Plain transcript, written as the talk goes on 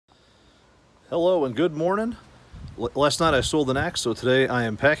Hello and good morning. Last night I sold an axe, so today I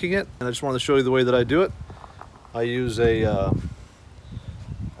am packing it, and I just wanted to show you the way that I do it. I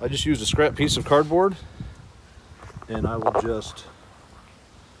just use a scrap piece of cardboard, and I will just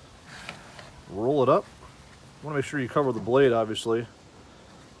roll it up. You want to make sure you cover the blade, obviously, a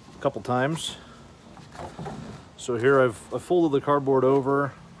couple times. So here I've folded the cardboard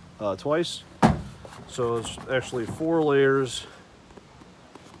over twice, so it's actually 4 layers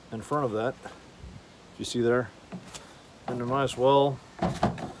in front of that. You see there, and I might as well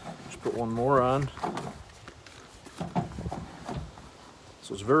just put one more on.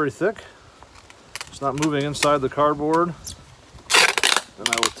 So it's very thick. It's not moving inside the cardboard. Then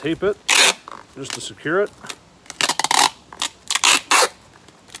I will tape it just to secure it.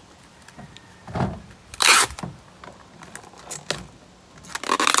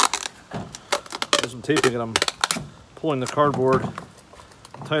 As I'm taping it, I'm pulling the cardboard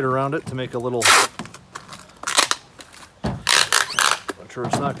tight around it to make a little. Make sure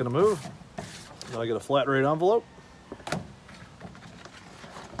it's not going to move. Now I get a flat rate envelope.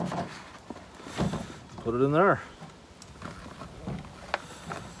 Put it in there.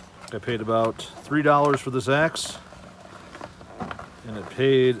 I paid about $3 for this axe, and I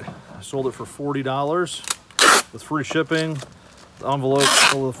sold it for $40 with free shipping. The envelope,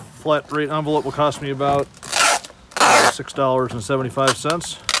 the flat rate envelope, will cost me about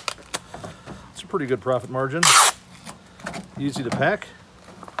 $6.75. It's a pretty good profit margin. Easy to pack.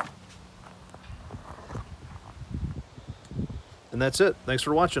 And that's it. Thanks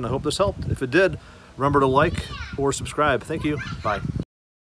for watching. I hope this helped. If it did, remember to like or subscribe. Thank you. Bye.